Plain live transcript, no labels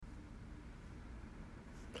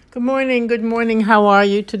Good morning. How are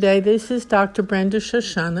you today? This is Dr. Brenda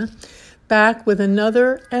Shoshana, back with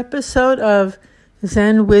another episode of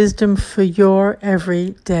Zen Wisdom for Your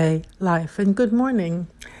Everyday Life. And good morning.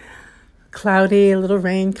 Cloudy, a little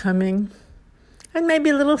rain coming, and maybe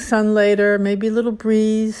a little sun later, maybe a little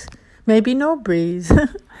breeze, maybe no breeze.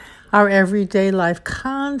 Our everyday life,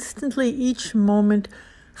 constantly, each moment,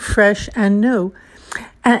 fresh and new.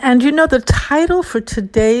 And you know, the title for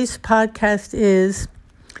today's podcast is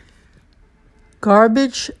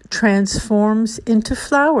Garbage Transforms into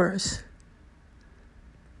Flowers.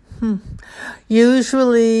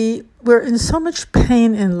 Usually, we're in so much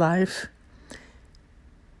pain in life.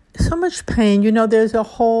 So much pain. You know, there's a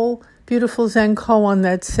whole beautiful Zen koan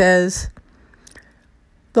that says,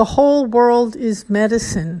 the whole world is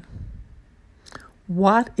medicine.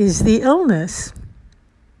 What is the illness?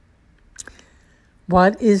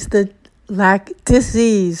 What is the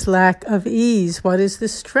disease, lack of ease? What is the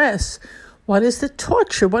stress? What is the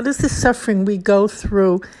torture? What is the suffering we go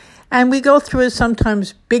through? And we go through it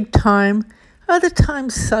sometimes big time, other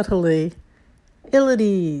times subtly, ill at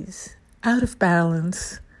ease, out of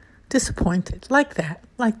balance, disappointed, like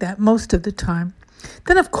that most of the time.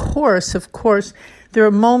 Then of course, there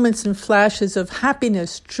are moments and flashes of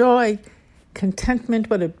happiness, joy, contentment.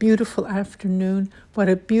 What a beautiful afternoon. What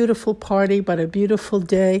a beautiful party. What a beautiful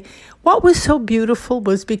day. What was so beautiful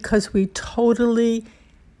was because we totally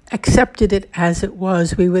accepted it as it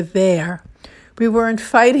was. We were there. We weren't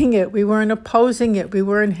fighting it. We weren't opposing it. We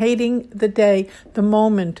weren't hating the day, the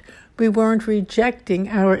moment. We weren't rejecting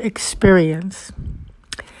our experience.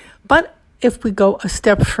 But if we go a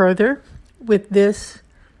step further with this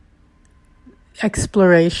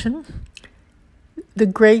exploration, the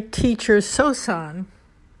great teacher Sosan,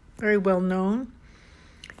 very well known,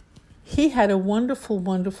 he had a wonderful,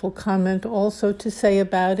 wonderful comment also to say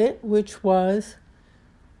about it, which was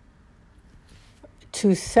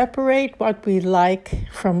to separate what we like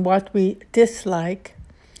from what we dislike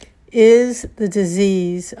is the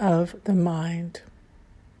disease of the mind.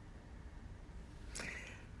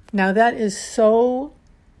 Now that is so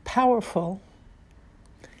powerful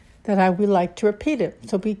that I would like to repeat it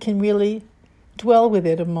so we can really dwell with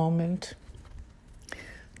it a moment.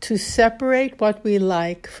 To separate what we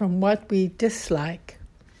like from what we dislike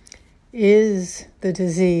is the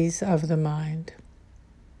disease of the mind.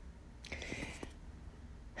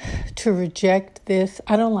 To reject this,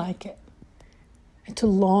 I don't like it. And to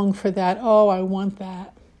long for that, oh, I want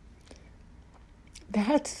that.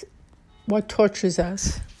 That's what tortures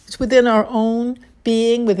us. It's within our own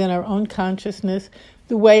being, within our own consciousness,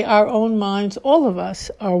 the way our own minds, all of us,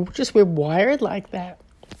 we're wired like that.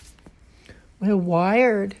 We're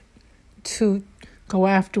wired to go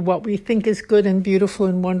after what we think is good and beautiful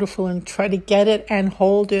and wonderful and try to get it and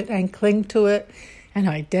hold it and cling to it and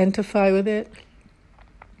identify with it.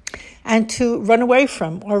 And to run away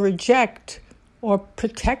from or reject or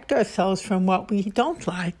protect ourselves from what we don't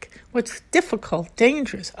like, what's difficult,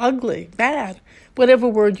 dangerous, ugly, bad, whatever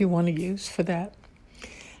word you want to use for that.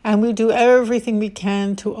 And we do everything we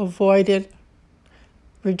can to avoid it,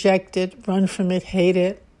 reject it, run from it, hate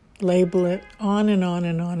it, label it, on and on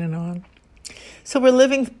and on and on. So we're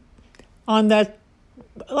living on that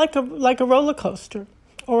like a roller coaster,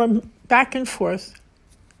 or a back and forth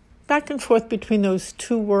between those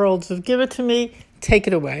two worlds of give it to me, take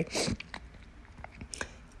it away.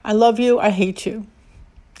 I love you, I hate you.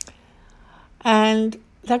 And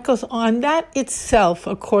that goes on. That itself,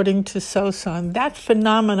 according to Sosan, that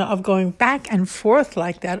phenomena of going back and forth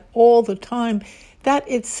like that all the time, that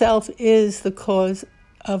itself is the cause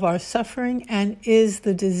of our suffering and is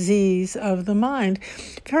the disease of the mind.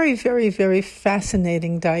 Very, very, very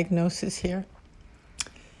fascinating diagnosis here.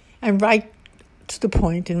 And right to the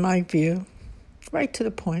point, in my view, right to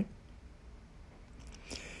the point.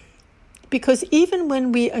 Because even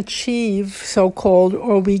when we achieve, so-called,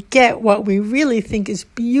 or we get what we really think is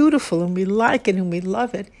beautiful and we like it and we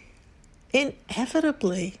love it,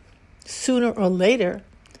 inevitably, sooner or later,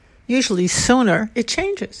 usually sooner, it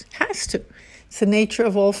changes. It has to. It's the nature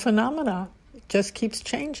of all phenomena. It just keeps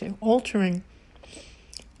changing, altering.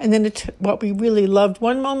 And then what we really loved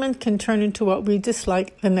one moment can turn into what we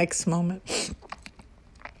dislike the next moment.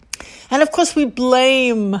 And of course, we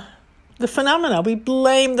blame the phenomena. We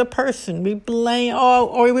blame the person. We blame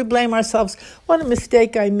ourselves. What a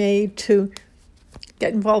mistake I made to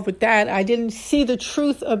get involved with that. I didn't see the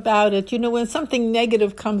truth about it. You know, when something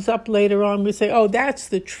negative comes up later on, we say, oh, that's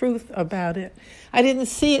the truth about it. I didn't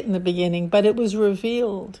see it in the beginning, but it was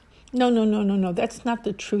revealed. No. That's not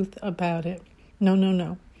the truth about it.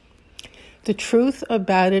 No. The truth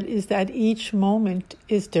about it is that each moment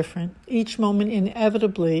is different. Each moment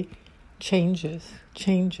inevitably changes.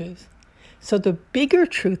 So the bigger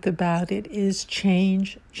truth about it is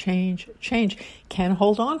change. Can't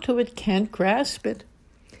hold on to it, can't grasp it.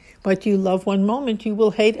 But you love one moment, you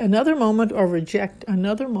will hate another moment or reject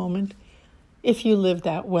another moment if you live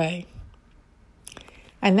that way.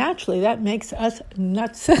 And naturally, that makes us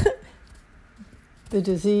nuts. The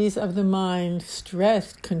disease of the mind,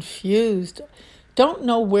 stressed, confused, don't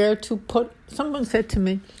know where to put. Someone said to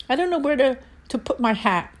me, I don't know where to put my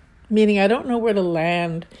hat, meaning I don't know where to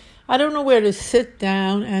land. I don't know where to sit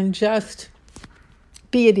down and just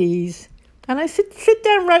be at ease. And I said, sit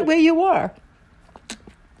down right where you are.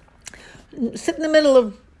 Sit in the middle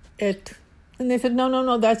of it. And they said,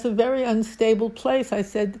 no, that's a very unstable place. I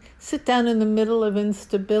said, sit down in the middle of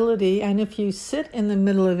instability. And if you sit in the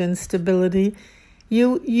middle of instability,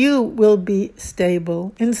 you will be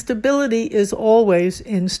stable. Instability is always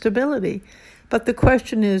instability. But the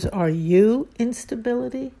question is, are you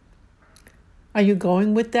instability? Are you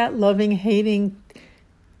going with that? Loving, hating,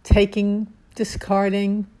 taking,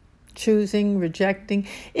 discarding, choosing, rejecting?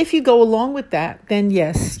 If you go along with that, then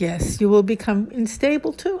yes, you will become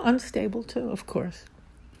unstable too, of course.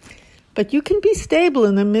 But you can be stable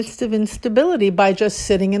in the midst of instability by just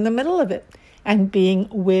sitting in the middle of it and being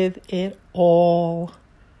with it all.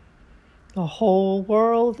 The whole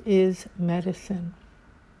world is medicine.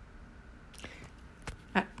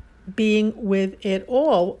 Being with it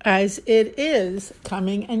all as it is,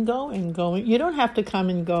 coming and going. You don't have to come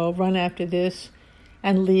and go, run after this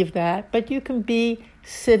and leave that, but you can be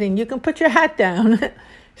sitting. You can put your hat down,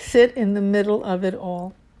 sit in the middle of it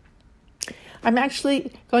all. I'm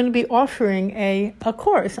actually going to be offering a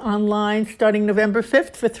course online starting November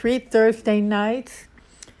 5th for 3 Thursday nights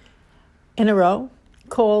in a row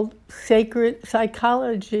called Sacred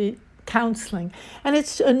Psychology Counseling. And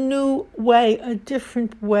it's a new way, a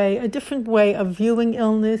different way of viewing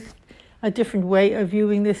illness, a different way of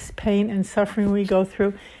viewing this pain and suffering we go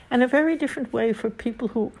through, and a very different way for people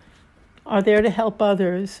who are there to help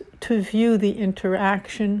others to view the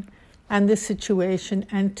interaction and the situation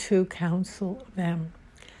and to counsel them.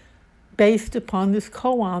 Based upon this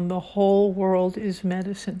koan, the whole world is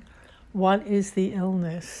medicine. What is the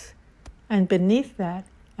illness? And beneath that,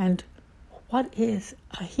 and what is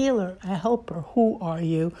a healer, a helper? Who are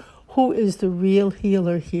you? Who is the real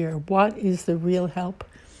healer here? What is the real help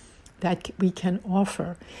that we can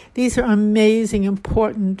offer? These are amazing,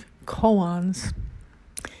 important koans.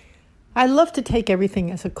 I love to take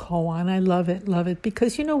everything as a koan. I love it,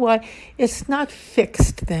 because you know what? It's not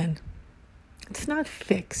fixed then. It's not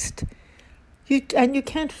fixed. You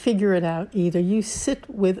can't figure it out either. You sit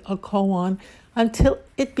with a koan until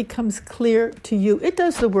it becomes clear to you. It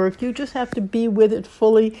does the work. You just have to be with it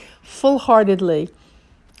fully, full-heartedly,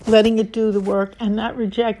 letting it do the work and not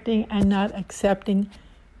rejecting and not accepting,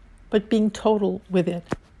 but being total with it.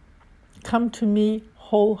 Come to me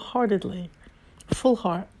wholeheartedly, full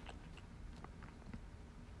heart.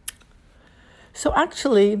 So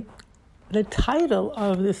actually, the title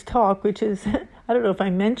of this talk, which is, I don't know if I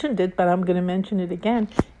mentioned it, but I'm going to mention it again,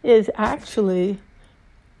 is actually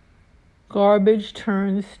Garbage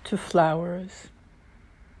Turns to Flowers.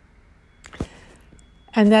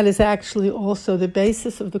 And that is actually also the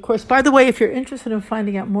basis of the course. By the way, if you're interested in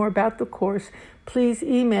finding out more about the course, please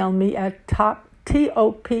email me at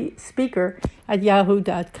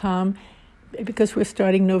topspeaker@yahoo.com, because we're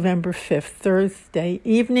starting November 5th, Thursday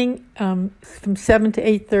evening, from 7 to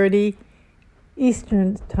 8:30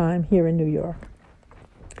 Eastern Time here in New York.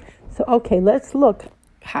 So, okay, let's look.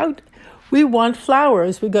 How we want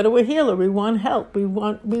flowers. We go to a healer. We want help. We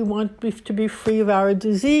want to be free of our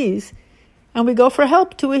disease. And we go for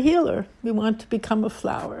help to a healer. We want to become a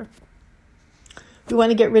flower. We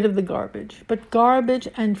want to get rid of the garbage. But garbage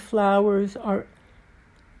and flowers are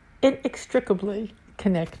inextricably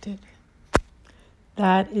connected.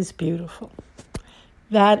 That is beautiful.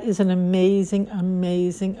 That is an amazing,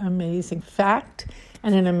 amazing, amazing fact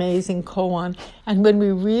and an amazing koan. And when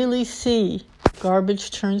we really see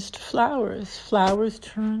garbage turns to flowers, flowers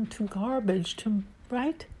turn to garbage,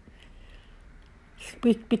 right?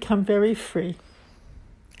 We become very free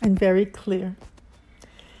and very clear.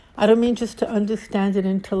 I don't mean just to understand it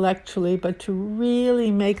intellectually, but to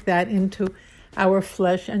really make that into our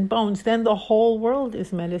flesh and bones. Then the whole world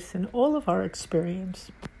is medicine, all of our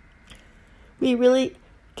experience. We really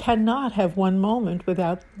cannot have one moment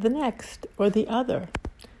without the next or the other.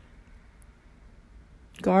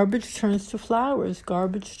 Garbage turns to flowers.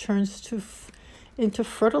 Garbage turns into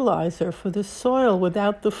fertilizer for the soil.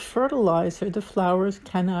 Without the fertilizer, the flowers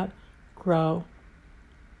cannot grow.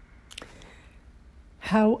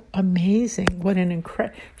 how amazing,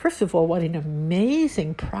 first of all, what an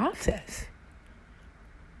amazing process.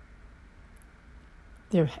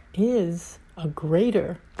 There is a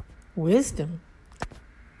greater wisdom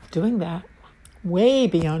doing that, way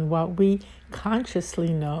beyond what we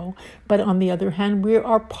consciously know. But on the other hand, we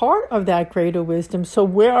are part of that greater wisdom. So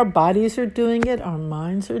where our bodies are doing it, our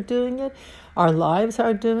minds are doing it, our lives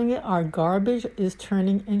are doing it, our garbage is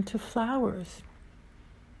turning into flowers.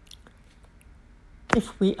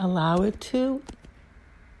 If we allow it to,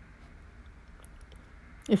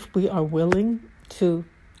 if we are willing to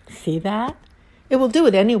see that, it will do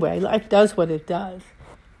it anyway. Life does what it does.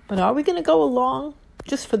 But are we going to go along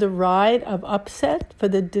just for the ride of upset, for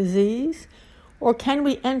the disease? Or can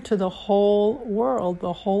we enter the whole world?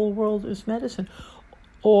 The whole world is medicine.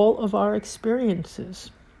 All of our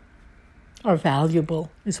experiences are valuable,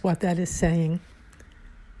 is what that is saying.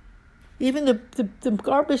 Even the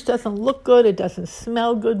garbage doesn't look good. It doesn't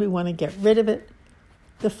smell good. We want to get rid of it.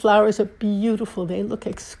 The flowers are beautiful. They look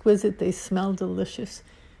exquisite. They smell delicious.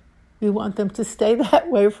 We want them to stay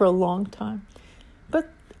that way for a long time.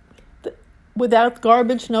 But without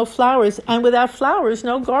garbage, no flowers. And without flowers,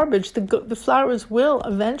 no garbage. The flowers will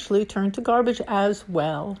eventually turn to garbage as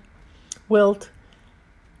well. Wilt,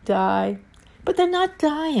 die. But they're not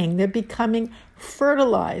dying. They're becoming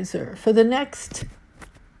fertilizer for the next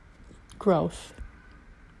growth.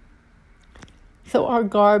 So our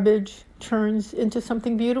garbage turns into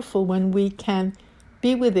something beautiful when we can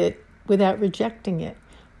be with it without rejecting it.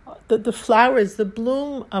 The flowers, the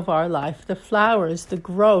bloom of our life, the flowers, the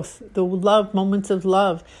growth, the love, moments of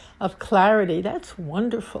love, of clarity, that's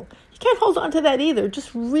wonderful. You can't hold on to that either.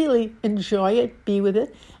 Just really enjoy it, be with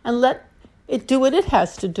it, and let it do what it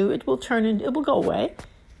has to do. It will go away.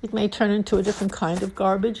 It may turn into a different kind of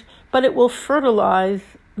garbage, but it will fertilize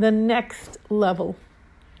the next level,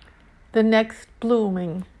 the next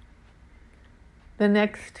blooming, the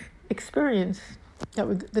next experience,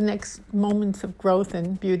 the next moments of growth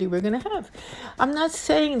and beauty we're going to have. I'm not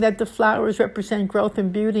saying that the flowers represent growth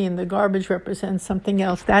and beauty and the garbage represents something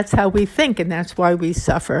else. That's how we think, and that's why we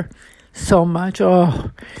suffer so much.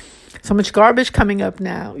 Oh, so much garbage coming up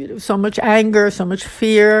now. So much anger, so much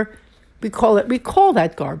fear. We call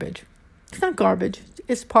that garbage. It's not garbage.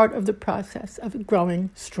 It's part of the process of growing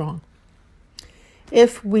strong.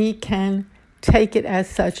 If we can take it as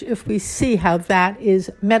such, if we see how that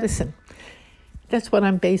is medicine. That's what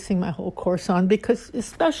I'm basing my whole course on, because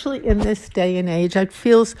especially in this day and age, it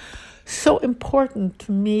feels so important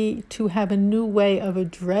to me to have a new way of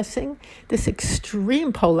addressing this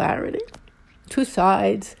extreme polarity. Two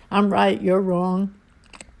sides, I'm right, you're wrong.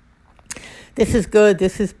 This is good,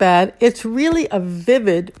 this is bad. It's really a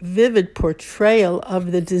vivid portrayal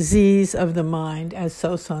of the disease of the mind, as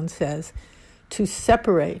Sosan says, to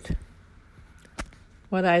separate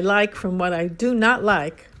what I like from what I do not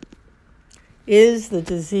like is the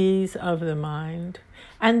disease of the mind.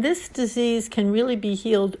 And this disease can really be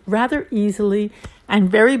healed rather easily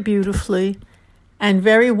and very beautifully and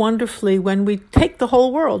very wonderfully when we take the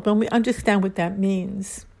whole world, when we understand what that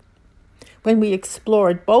means. When we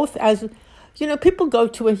explore it, both as, people go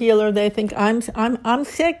to a healer, they think, I'm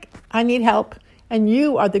sick, I need help. And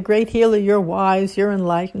you are the great healer, you're wise, you're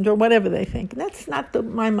enlightened, or whatever they think. And that's not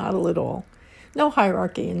my model at all. No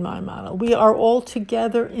hierarchy in my model. We are all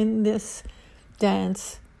together in this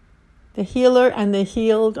dance. The healer and the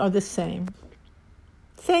healed are the same.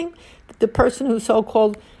 The person who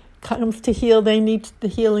so-called comes to heal, they need the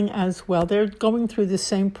healing as well. They're going through the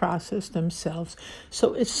same process themselves.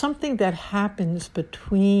 So it's something that happens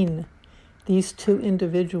between these two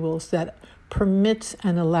individuals that permits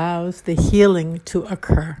and allows the healing to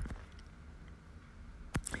occur.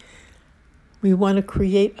 We want to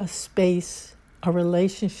create a space, a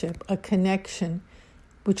relationship, a connection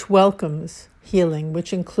which welcomes healing,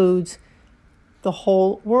 which includes the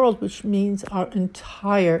whole world, which means our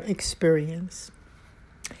entire experience.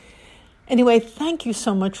 Anyway, thank you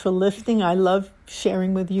so much for listening. I love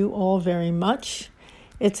sharing with you all very much.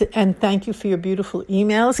 And thank you for your beautiful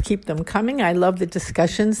emails. Keep them coming. I love the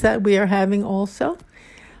discussions that we are having also.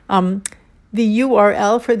 The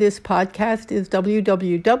URL for this podcast is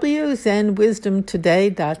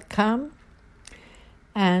www.zenwisdomtoday.com.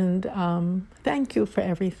 And thank you for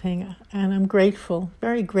everything. And I'm grateful,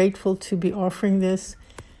 very grateful to be offering this.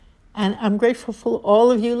 And I'm grateful for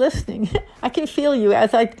all of you listening. I can feel you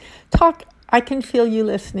as I talk. I can feel you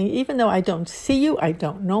listening. Even though I don't see you, I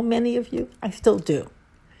don't know many of you, I still do.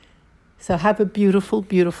 So have a beautiful,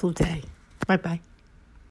 beautiful day. Bye-bye.